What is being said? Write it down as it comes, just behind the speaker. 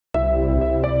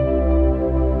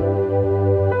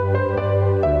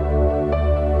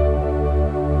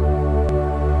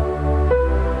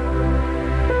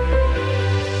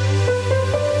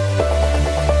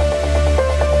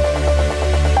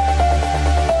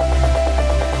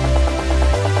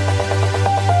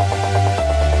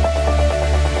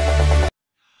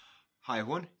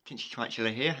Tinchy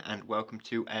Tarantula here, and welcome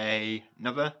to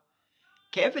another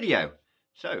care video.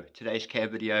 So today's care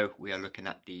video, we are looking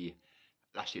at the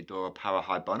Lasiodora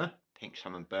Parahybana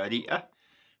Pinksalmon birdeater.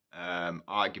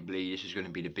 Arguably this is going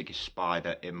to be the biggest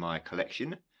spider in my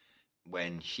collection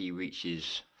when she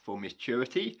reaches full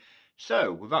maturity.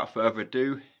 So without further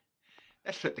ado,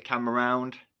 let's flip the camera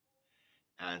around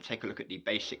and take a look at the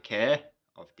basic care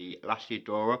of the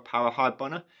Lasiodora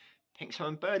Parahybana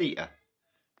Pinksalmon birdeater,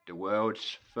 the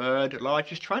world's third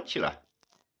largest tarantula.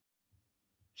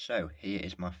 So here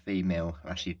is my female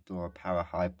Lasiodora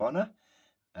Parahybana.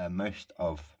 Most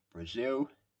of Brazil,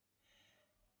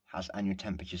 has annual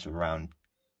temperatures around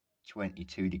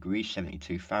 22 degrees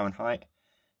 72 Fahrenheit.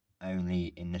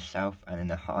 Only in the south and in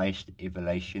the highest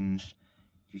elevations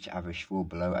due to average fall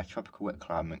below a tropical wet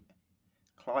climate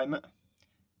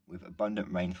with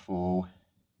abundant rainfall,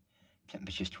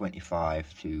 temperatures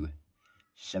 25 to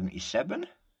 77.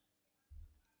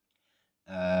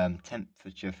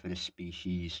 Temperature for this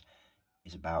species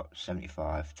is about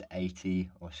 75 to 80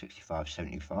 or 65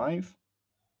 75.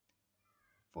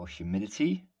 For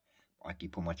humidity, I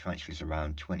keep all my tarantulas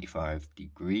around 25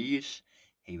 degrees.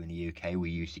 Here in the UK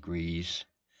we use degrees.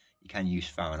 You can use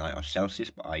Fahrenheit or Celsius,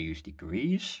 but I use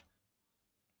degrees.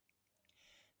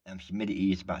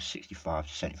 Humidity is about 65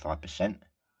 to 75%.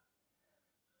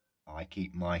 I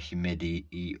keep my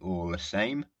humidity all the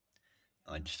same.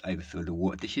 I just overfill the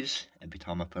water dishes every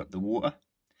time I put up the water,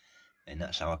 and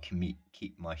that's how I can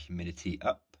keep my humidity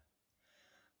up.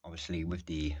 Obviously with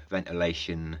the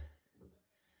ventilation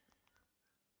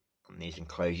on these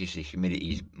enclosures, the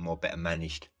humidity is better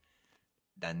managed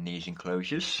than these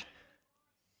enclosures.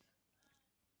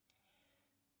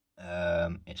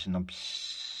 It's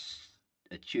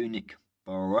a tunic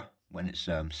burrower when it's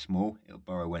small. It'll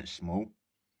burrow when it's small,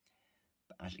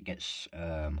 but as it gets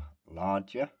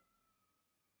larger,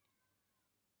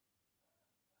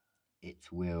 it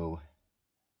will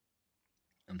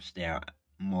stay out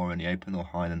more in the open or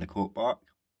hide in the cork bark.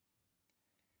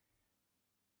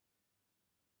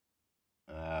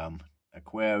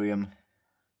 Aquarium,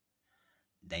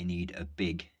 they need a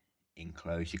big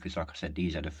enclosure because, like I said,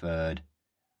 these are the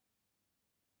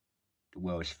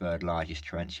world's third largest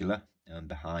tarantula,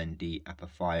 behind the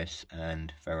Apophyus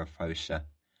and Ferrophosa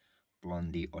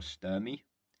blondi ostermi.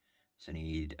 So they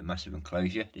need a massive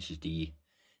enclosure. This is the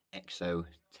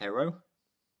Exotero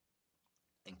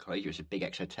enclosure. It's a big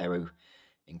Exotero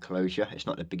enclosure. It's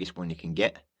not the biggest one you can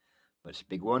get, but it's a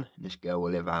big one. And this girl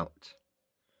will live out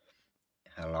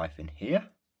her life in here.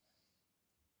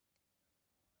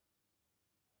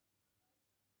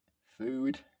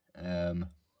 Food.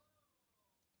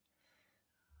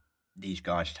 These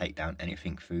guys take down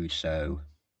anything food, so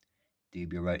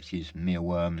dubia roaches,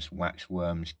 mealworms,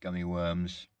 waxworms, gummy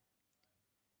worms,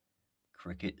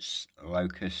 crickets,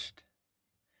 locust,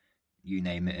 you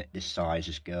name it. At this size,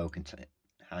 this girl can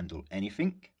handle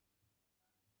anything.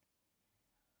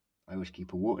 I always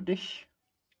keep a water dish.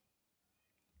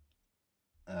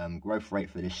 Growth rate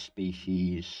for this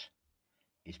species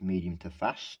is medium to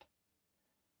fast.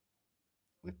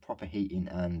 With proper heating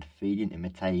and feeding, it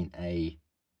maintain a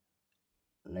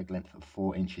leg length of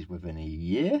 4 inches within a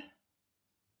year.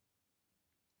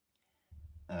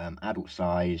 Adult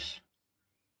size,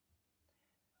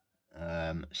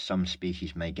 some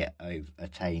species may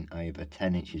attain over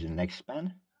 10 inches in leg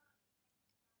span.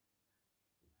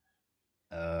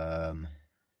 So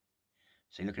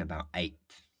you're looking at about 8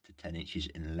 to 10 inches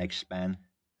in leg span.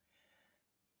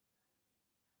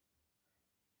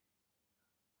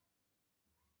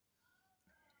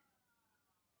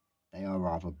 They are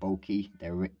rather bulky.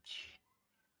 They're rich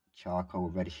charcoal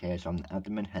reddish hairs on the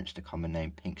abdomen, hence the common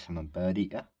name Pinksalmon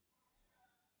birdeater.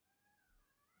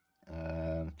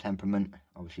 Temperament,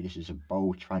 obviously this is a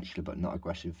bold tarantula but not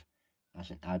aggressive as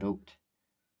an adult.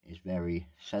 Is very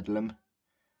sedulum,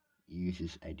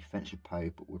 uses a defensive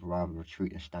pose but would rather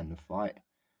retreat than stand and fight.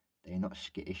 They are not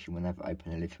skittish and will never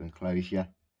open a litter enclosure.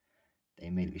 They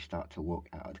immediately start to walk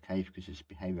out of the cage because this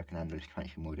behaviour can handle this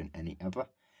tarantula more than any other,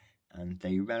 and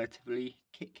they relatively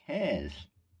kick hairs.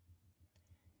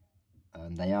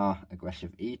 They are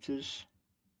aggressive eaters.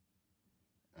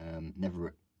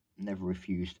 Never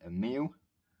refused a meal.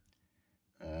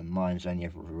 Mine's only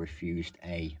ever refused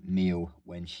a meal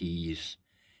when she's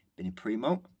been in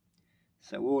pre-molt.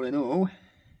 So all in all,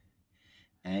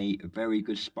 a very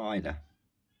good spider.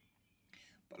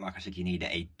 But like I said, you need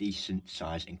a decent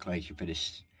sized enclosure for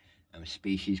this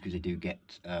species, because they do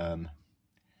get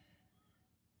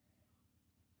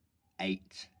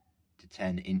 8 to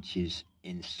 10 inches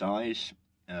in size.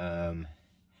 The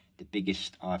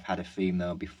biggest I've had a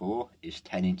female before is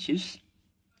 10 inches,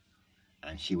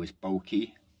 and she was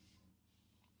bulky.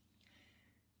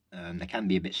 They can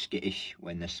be a bit skittish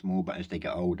when they're small, but as they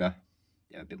get older,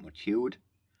 they're a bit more chilled.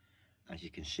 As you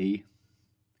can see,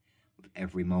 with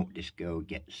every molt, this girl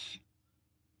gets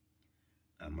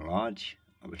large.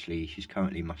 Obviously, she's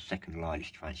currently my second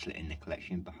largest tarantula in the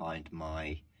collection, behind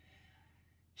my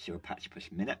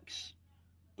Cirropatropus minax.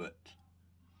 But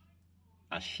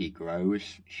as she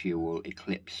grows, she will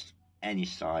eclipse any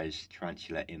size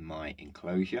tarantula in my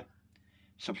enclosure.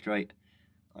 Substrate,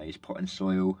 I use pot and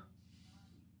soil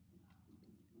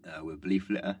with leaf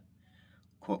litter.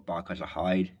 Cork bark as a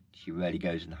hide. She rarely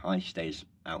goes in the hide, she stays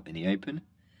out in the open.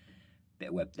 Bit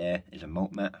of web there is a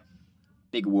molt mat.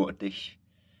 Big water dish,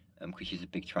 because she's a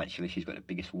big tarantula, she's got the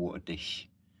biggest water dish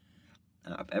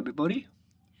out of everybody.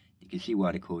 You can see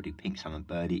why they're called the pink salmon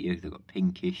birdeater. They've got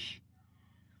pinkish,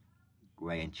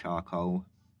 grey and charcoal.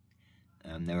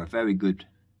 They're a very good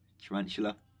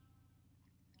tarantula.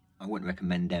 I wouldn't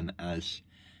recommend them as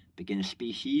beginner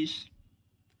species,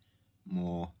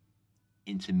 more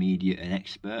intermediate and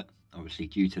expert, obviously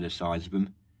due to the size of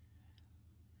them.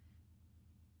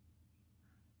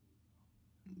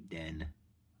 Then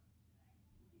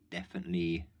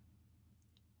definitely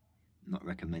not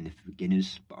recommended for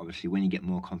beginners, but obviously when you get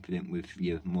more confident with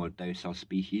your more docile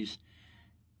species,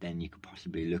 then you could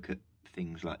possibly look at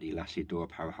things like the Lasiodora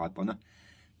Parahybana.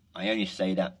 I only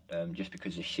say that just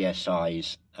because the sheer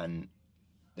size and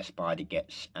the spider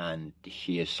gets and the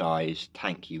sheer size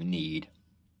tank you need.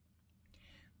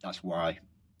 That's why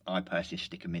I personally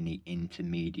stick them in the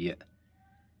intermediate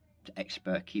to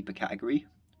expert keeper category.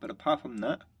 But apart from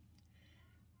that,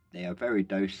 they are very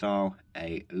docile,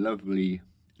 a lovely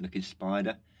looking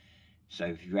spider.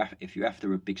 So if you're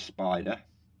after a big spider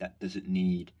that doesn't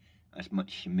need as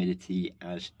much humidity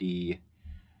as the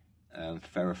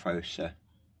Ferrophosa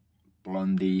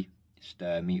blondie,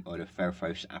 Sturmy, or the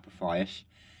Ferrophosa apophyus,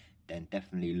 then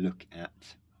definitely look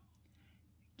at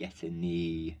getting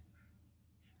the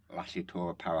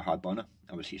Lasiodora Parahybana.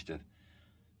 Obviously it's the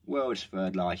world's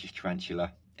third largest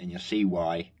tarantula, and you'll see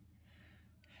why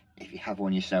if you have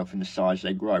one yourself in the size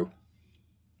they grow.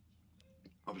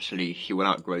 Obviously she will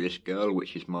outgrow this girl,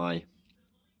 which is my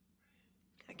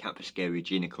Campuscaria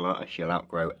geniculata. She'll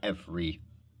outgrow every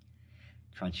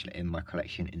tarantula in my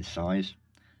collection in size.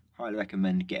 Highly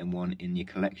recommend getting one in your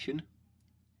collection.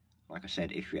 Like I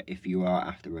said, if you are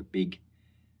after a big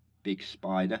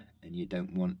spider and you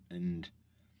don't want to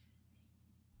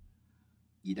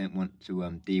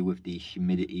deal with the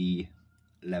humidity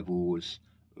levels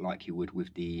like you would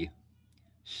with the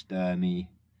Sturmy,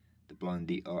 the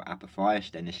blondie, or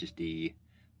apophyus, then this is the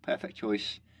perfect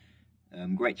choice.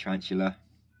 Great tarantula.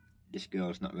 This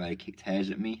girl's not really kicked hairs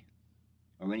at me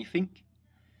or anything.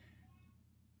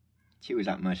 She was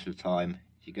out most of the time.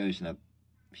 She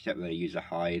don't really use a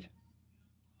hide.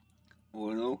 All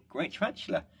in all, great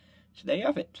tarantula. So there you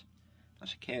have it.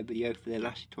 That's a care video for the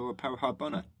Lasiodora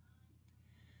Parahybana.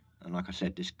 And like I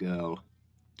said, this girl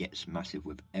gets massive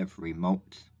with every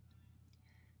molt.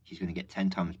 She's going to get 10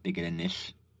 times bigger than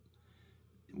this.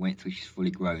 Wait till she's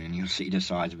fully grown and you'll see the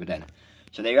size of her then.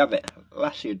 So there you have it.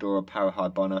 Lasiodora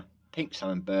Parahybana, pink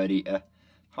salmon birdeater.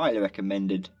 Highly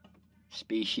recommended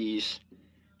species.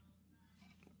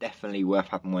 Definitely worth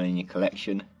having one in your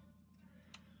collection.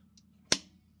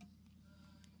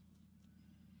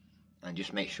 And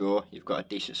just make sure you've got a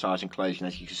decent size enclosure.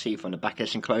 As you can see from the back of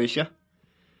this enclosure,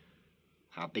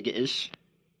 how big it is.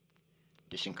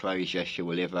 This enclosure she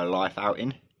will live her life out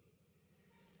in.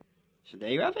 So there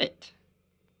you have it.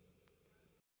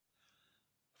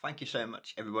 Thank you so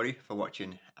much everybody for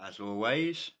watching as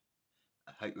always.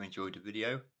 I hope you enjoyed the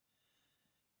video.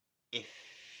 If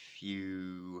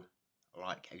you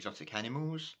like exotic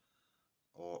animals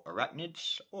or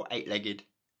arachnids or 8-legged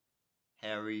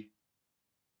hairy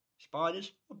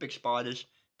spiders or big spiders,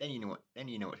 then you know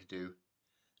what to do.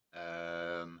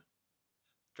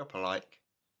 Drop a like,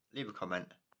 leave a comment,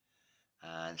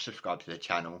 and subscribe to the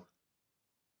channel.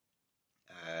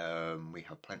 We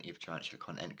have plenty of tarantula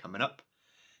content coming up.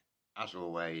 As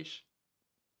always,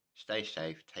 stay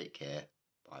safe, take care,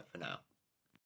 bye for now.